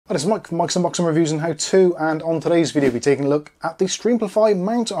Hi, this is Mike from Mike's Unboxing Reviews and How To, and on today's video we'll be taking a look at the Streamplify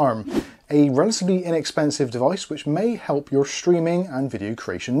MOUNT ARM, a relatively inexpensive device which may help your streaming and video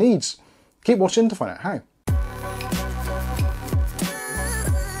creation needs. Keep watching to find out how.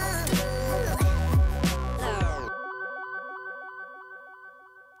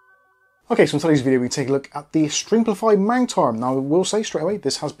 Okay, so in today's video we take a look at the Streamplify MOUNT ARM. Now I will say straight away,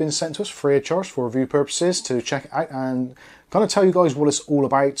 this has been sent to us free of charge for review purposes to check it out and kind of tell you guys what it's all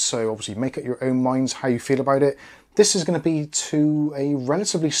about. So obviously make up your own minds how you feel about it. This is going to be to a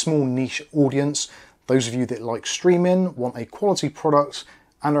relatively small niche audience. Those of you that like streaming, want a quality product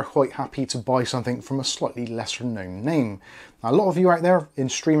and are quite happy to buy something from a slightly lesser known name. Now, a lot of you out there in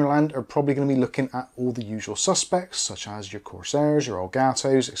streamer land are probably going to be looking at all the usual suspects, such as your Corsairs, your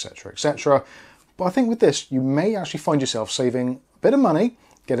Elgatos, etc, etc. But I think with this, you may actually find yourself saving a bit of money,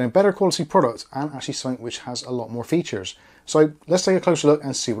 getting a better quality product, and actually something which has a lot more features. So let's take a closer look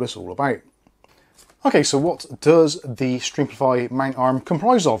and see what it's all about. Okay, so what does the Streamplify MOUNT ARM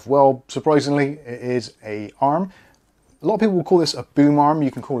comprise of? Well, surprisingly, it is an arm. A lot of people will call this a boom arm.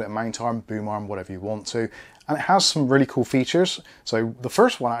 You can call it a mount arm, boom arm, whatever you want to. And it has some really cool features. So the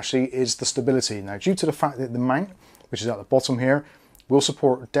first one actually is the stability. Now, due to the fact that the mount, which is at the bottom here, will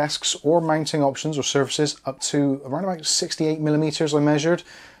support desks or mounting options or surfaces up to around about 68 millimeters I measured.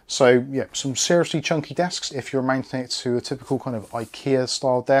 So yeah, some seriously chunky desks. If you're mounting it to a typical kind of IKEA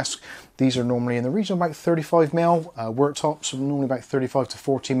style desk, these are normally in the region of about 35 mil. Worktops are normally about 35 to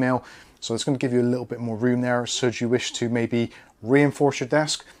 40 mil. So it's going to give you a little bit more room there should you wish to maybe reinforce your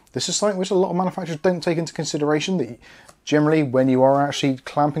desk. This is something which a lot of manufacturers don't take into consideration, that generally when you are actually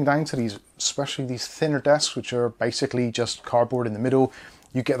clamping down to these, especially these thinner desks, which are basically just cardboard in the middle,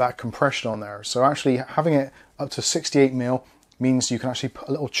 you get that compression on there. So actually having it up to 68 mil means you can actually put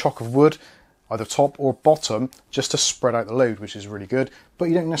a little chock of wood, either top or bottom, just to spread out the load, which is really good. But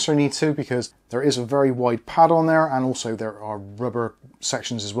you don't necessarily need to, because there is a very wide pad on there, and also there are rubber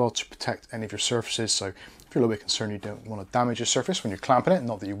sections as well to protect any of your surfaces. So if you're a little bit concerned you don't want to damage your surface when you're clamping it,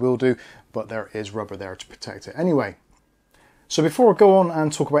 not that you will do, but there is rubber there to protect it anyway. So before I go on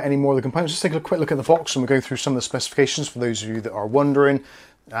and talk about any more of the components, let's take a quick look at the box and we'll go through some of the specifications for those of you that are wondering,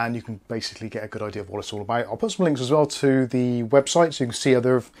 and you can basically get a good idea of what it's all about. I'll put some links as well to the website so you can see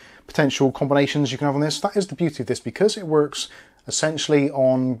other potential combinations you can have on this. That is the beauty of this, because it works essentially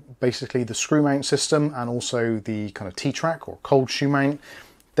on basically the screw mount system and also the kind of T-track or cold shoe mount.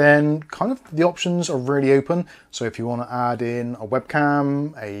 Then kind of the options are really open. So if you want to add in a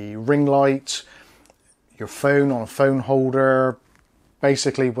webcam, a ring light, your phone on a phone holder,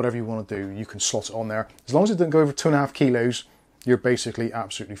 basically whatever you want to do, you can slot it on there. As long as it doesn't go over 2.5 kilos, you're basically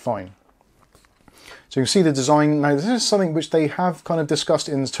absolutely fine. So you can see the design. Now this is something which they have kind of discussed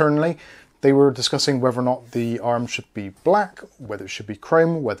internally. They were discussing whether or not the arm should be black, whether it should be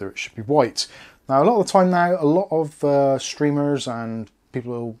chrome, whether it should be white. Now a lot of the time now, a lot of streamers and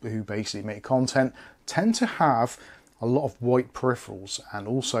people who basically make content tend to have a lot of white peripherals, and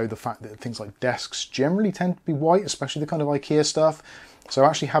also the fact that things like desks generally tend to be white, especially the kind of IKEA stuff. So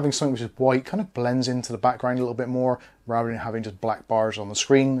actually having something which is white kind of blends into the background a little bit more, rather than having just black bars on the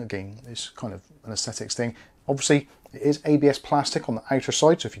screen. Again, it's kind of an aesthetics thing. Obviously, it is ABS plastic on the outer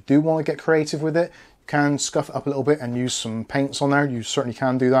side, so if you do want to get creative with it, you can scuff it up a little bit and use some paints on there. You certainly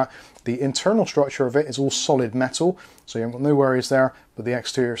can do that. The internal structure of it is all solid metal, so you've got no worries there, but the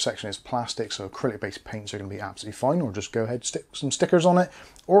exterior section is plastic, so acrylic-based paints are going to be absolutely fine, or just go ahead, stick some stickers on it,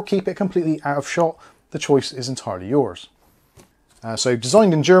 or keep it completely out of shot. The choice is entirely yours. So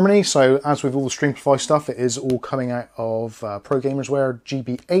designed in Germany, so as with all the Streamplify stuff, it is all coming out of Pro Gamers Wear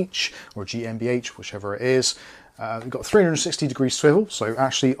GBH or GmbH, whichever it is. We've got 360 degree swivel, so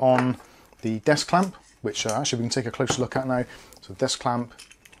actually on the desk clamp, which actually we can take a closer look at now. So desk clamp,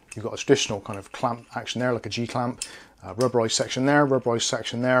 you've got a traditional kind of clamp action there, like a G clamp, rubberized section there, rubberized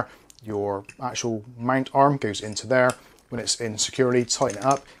section there. Your actual mount arm goes into there. When it's in securely, tighten it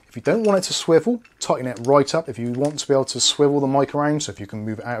up. If you don't want it to swivel, tighten it right up. If you want to be able to swivel the mic around, so if you can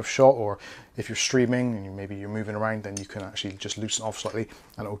move it out of shot, or if you're streaming and maybe you're moving around, then you can actually just loosen off slightly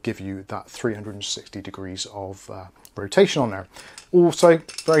and it will give you that 360 degrees of rotation on there. Also,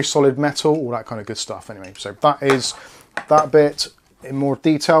 very solid metal, all that kind of good stuff anyway. So that is that bit in more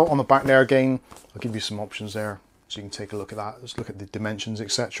detail. On the back there again, I'll give you some options there, so you can take a look at that. Let's look at the dimensions,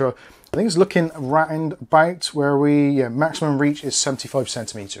 etc. I think it's looking around about where maximum reach is 75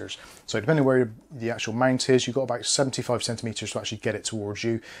 centimeters. So depending where the actual mount is, you've got about 75 centimeters to actually get it towards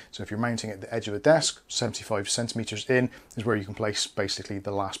you. So if you're mounting at the edge of a desk, 75 centimeters in is where you can place basically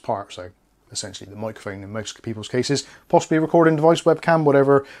the last part. So essentially the microphone in most people's cases, possibly a recording device, webcam,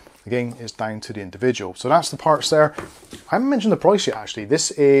 whatever. again, is down to the individual. So that's the parts there. I haven't mentioned the price yet, actually.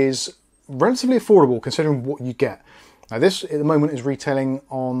 This is relatively affordable considering what you get. Now this at the moment is retailing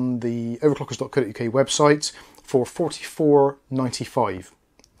on the overclockers.co.uk website for £44.95.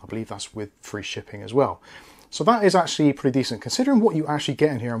 I believe that's with free shipping as well. So that is actually pretty decent considering what you actually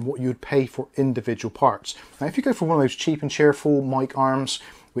get in here and what you would pay for individual parts. Now if you go for one of those cheap and cheerful mic arms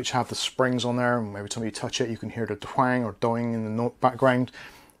which have the springs on there, and every time you touch it you can hear the twang or doing in the background,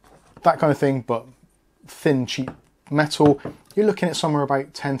 that kind of thing, but thin cheap metal, you're looking at somewhere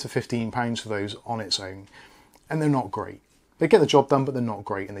about £10 to £15 for those on its own. And they're not great. They get the job done, but they're not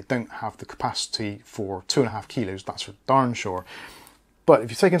great, and they don't have the capacity for 2.5 kilos, that's for darn sure. But if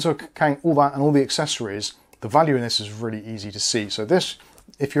you take into account all that and all the accessories, the value in this is really easy to see. So this,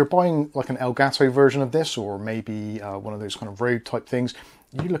 if you're buying like an Elgato version of this, or maybe one of those kind of road type things,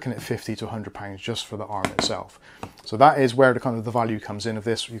 you're looking at £50 to £100 just for the arm itself. So that is where the kind of the value comes in of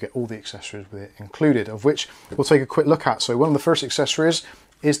this. You get all the accessories with it included, of which we'll take a quick look at. So one of the first accessories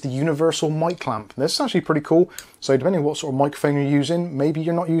is the universal mic clamp. This is actually pretty cool. So depending on what sort of microphone you're using, maybe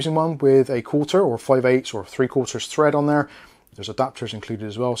you're not using one with a 1/4 or 5/8 or 3/4 thread on there. There's adapters included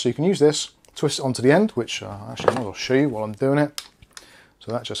as well. So you can use this, twist it onto the end, which actually I might as well show you while I'm doing it.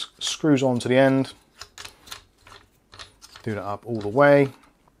 So that just screws onto the end. Do that up all the way.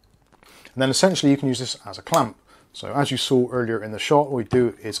 And then essentially you can use this as a clamp. So as you saw earlier in the shot, what we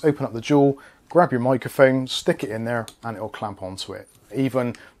do is open up the jewel, grab your microphone, stick it in there, and it'll clamp onto it.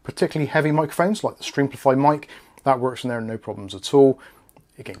 Even particularly heavy microphones like the Streamplify mic, that works in there, no problems at all.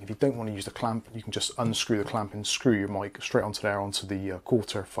 Again, if you don't want to use the clamp, you can just unscrew the clamp and screw your mic straight onto there, onto the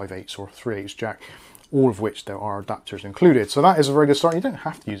 1/4, 5/8 or 3/8 jack, all of which there are adapters included. So that is a very good start. You don't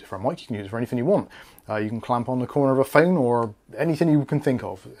have to use it for a mic, you can use it for anything you want. You can clamp on the corner of a phone or anything you can think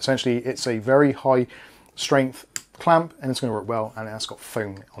of. Essentially, it's a very high strength clamp and it's going to work well, and it's got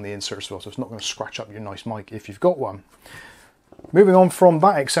foam on the insert as well, so it's not going to scratch up your nice mic if you've got one. Moving on from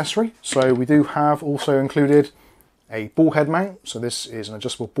that accessory, so we do have also included a ball head mount. So this is an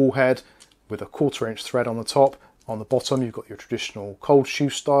adjustable ball head with a 1/4 inch thread on the top. On the bottom you've got your traditional cold shoe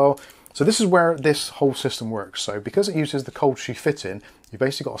style. So this is where this whole system works. So because it uses the cold shoe fitting, you've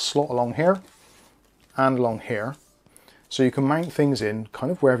basically got a slot along here and along here. So you can mount things in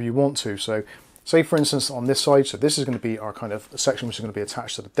kind of wherever you want to. So say for instance on this side, so this is going to be our kind of section which is going to be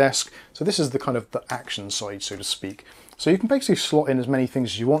attached to the desk. So this is the kind of the action side, so to speak. So you can basically slot in as many things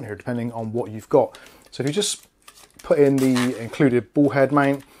as you want here depending on what you've got. So if you just put in the included ball head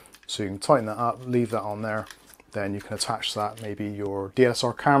mount, so you can tighten that up, leave that on there, then you can attach that, maybe your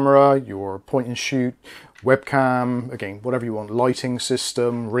DSLR camera, your point and shoot, webcam, again, whatever you want, lighting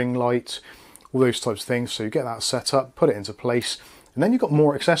system, ring light, all those types of things. So you get that set up, put it into place, and then you've got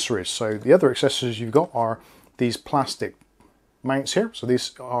more accessories. So the other accessories you've got are these plastic mounts here. So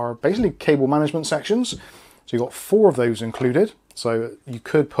these are basically cable management sections. So you've got 4 of those included. So you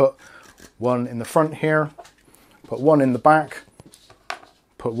could put one in the front here, put one in the back,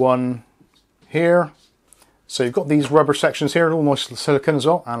 put one here. So you've got these rubber sections here, all nice silicone as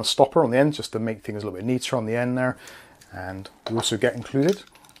well, and a stopper on the end just to make things a little bit neater on the end there. And you also get included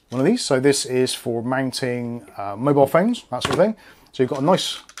one of these. So this is for mounting mobile phones, that sort of thing. So you've got a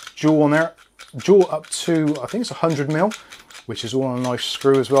nice jewel on there, jewel up to, I think it's 100mm, which is all on a nice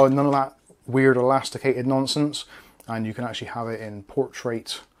screw as well. None of that weird elasticated nonsense. And you can actually have it in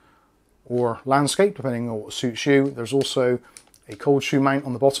portrait or landscape, depending on what suits you. There's also a cold shoe mount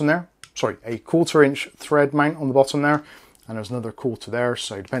on the bottom there. Sorry, a 1/4 inch thread mount on the bottom there. And there's another 1/4 there.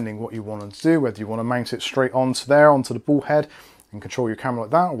 So depending what you want to do, whether you want to mount it straight onto there, onto the ball head, and control your camera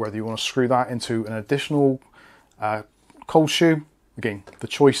like that, or whether you want to screw that into an additional cold shoe, again, the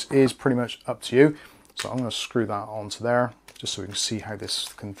choice is pretty much up to you. So I'm going to screw that onto there, just so we can see how this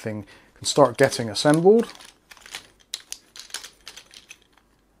thing can start getting assembled.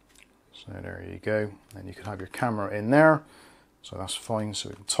 So there you go. And you can have your camera in there. So that's fine. So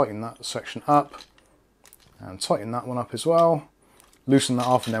we can tighten that section up and tighten that one up as well. Loosen that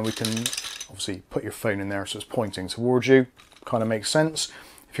off, and then we can obviously put your phone in there so it's pointing towards you. Kind of makes sense.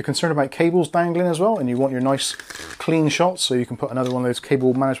 If you're concerned about cables dangling as well and you want your nice clean shots, so you can put another one of those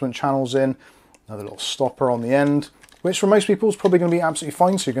cable management channels in, another little stopper on the end, which for most people is probably going to be absolutely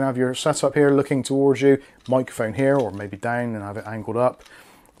fine. So you can have your setup here looking towards you, microphone here or maybe down and have it angled up.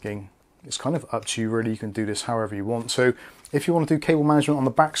 Again, it's kind of up to you really. You can do this however you want to. If you want to do cable management on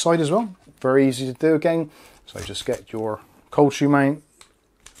the back side as well, very easy to do again. So just get your cold shoe mount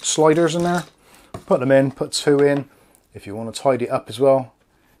sliders in there, put them in, put 2 in. If you want to tidy it up as well,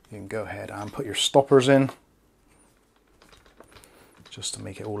 you can go ahead and put your stoppers in, just to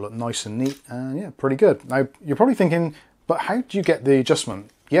make it all look nice and neat. And yeah, pretty good. Now you're probably thinking, but how do you get the adjustment?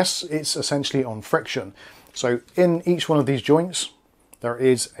 Yes, it's essentially on friction. So in each one of these joints, there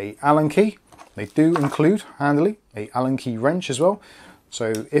is a Allen key. They do include, handily, a Allen key wrench as well.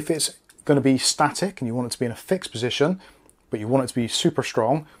 So if it's going to be static and you want it to be in a fixed position, but you want it to be super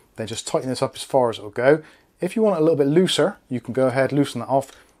strong, then just tighten this up as far as it'll go. If you want it a little bit looser, you can go ahead, loosen that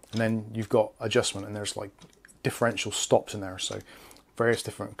off, and then you've got adjustment, and there's like differential stops in there. So various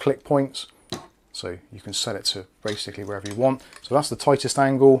different click points. So you can set it to basically wherever you want. So that's the tightest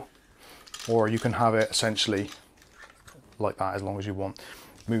angle, or you can have it essentially like that as long as you want.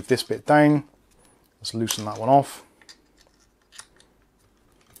 Move this bit down. Let's loosen that one off.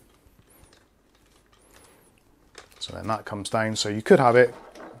 So then that comes down. So you could have it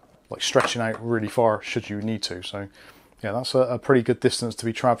like stretching out really far should you need to. So yeah, that's a pretty good distance to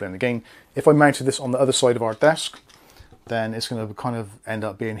be traveling. Again, if I mounted this on the other side of our desk, then it's going to kind of end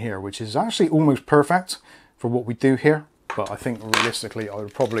up being here, which is actually almost perfect for what we do here. But I think realistically, I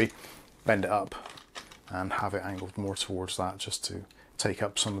would probably bend it up and have it angled more towards that, just to take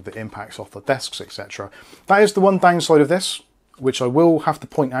up some of the impacts off the desks, etc. That is the one downside of this, which I will have to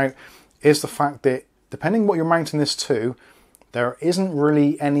point out, is the fact that depending what you're mounting this to, there isn't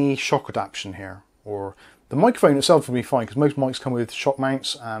really any shock adaptation here. Or the microphone itself will be fine, because most mics come with shock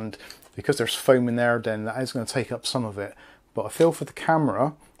mounts, and because there's foam in there, then that is going to take up some of it. But I feel for the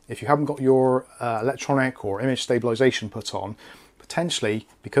camera, if you haven't got your electronic or image stabilization put on, potentially,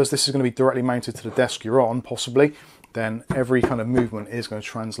 because this is going to be directly mounted to the desk you're on, possibly, then every kind of movement is going to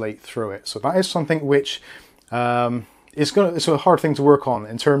translate through it. So that is something which it's a hard thing to work on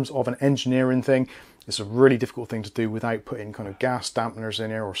in terms of an engineering thing. It's a really difficult thing to do without putting kind of gas dampeners in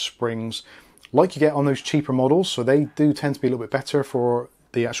here or springs like you get on those cheaper models. So they do tend to be a little bit better for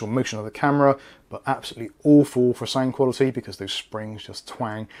the actual motion of the camera, but absolutely awful for sound quality because those springs just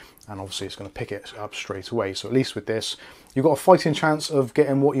twang, and obviously it's going to pick it up straight away. So at least with this, you've got a fighting chance of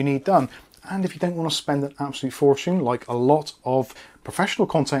getting what you need done. And if you don't want to spend an absolute fortune, like a lot of professional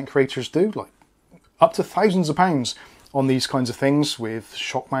content creators do, like up to thousands of pounds on these kinds of things with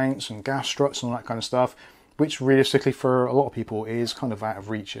shock mounts and gas struts and all that kind of stuff, which realistically for a lot of people is kind of out of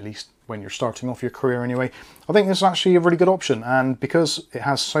reach, at least when you're starting off your career anyway. I think this is actually a really good option, and because it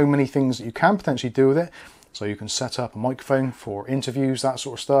has so many things that you can potentially do with it, so you can set up a microphone for interviews, that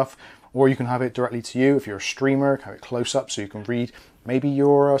sort of stuff, or you can have it directly to you if you're a streamer, have it close up so you can read maybe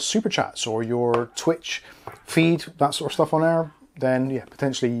your super chats or your Twitch feed, that sort of stuff on there, then yeah,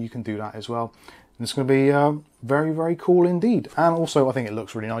 potentially you can do that as well. And it's going to be very, very cool indeed. And also I think it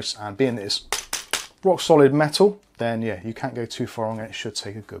looks really nice, and being that it's rock solid metal, then yeah, you can't go too far wrong, and it should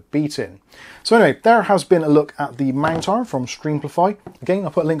take a good beating. So anyway, there has been a look at the mount arm from Streamplify. Again, I'll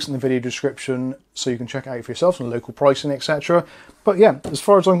put links in the video description so you can check it out for yourself and local pricing, etc. But yeah, as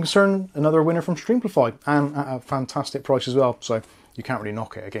far as I'm concerned, another winner from Streamplify, and at a fantastic price as well. So you can't really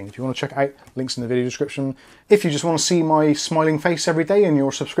knock it. Again, if you want to check it out, links in the video description. If you just want to see my smiling face every day in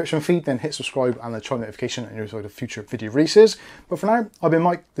your subscription feed, then hit subscribe and the chime notification and you'll notified of future video releases. But for now, I've been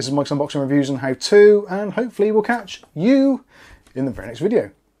Mike. This is Mike's Unboxing Reviews and How To, and hopefully we'll catch you in the very next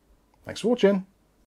video. Thanks for watching.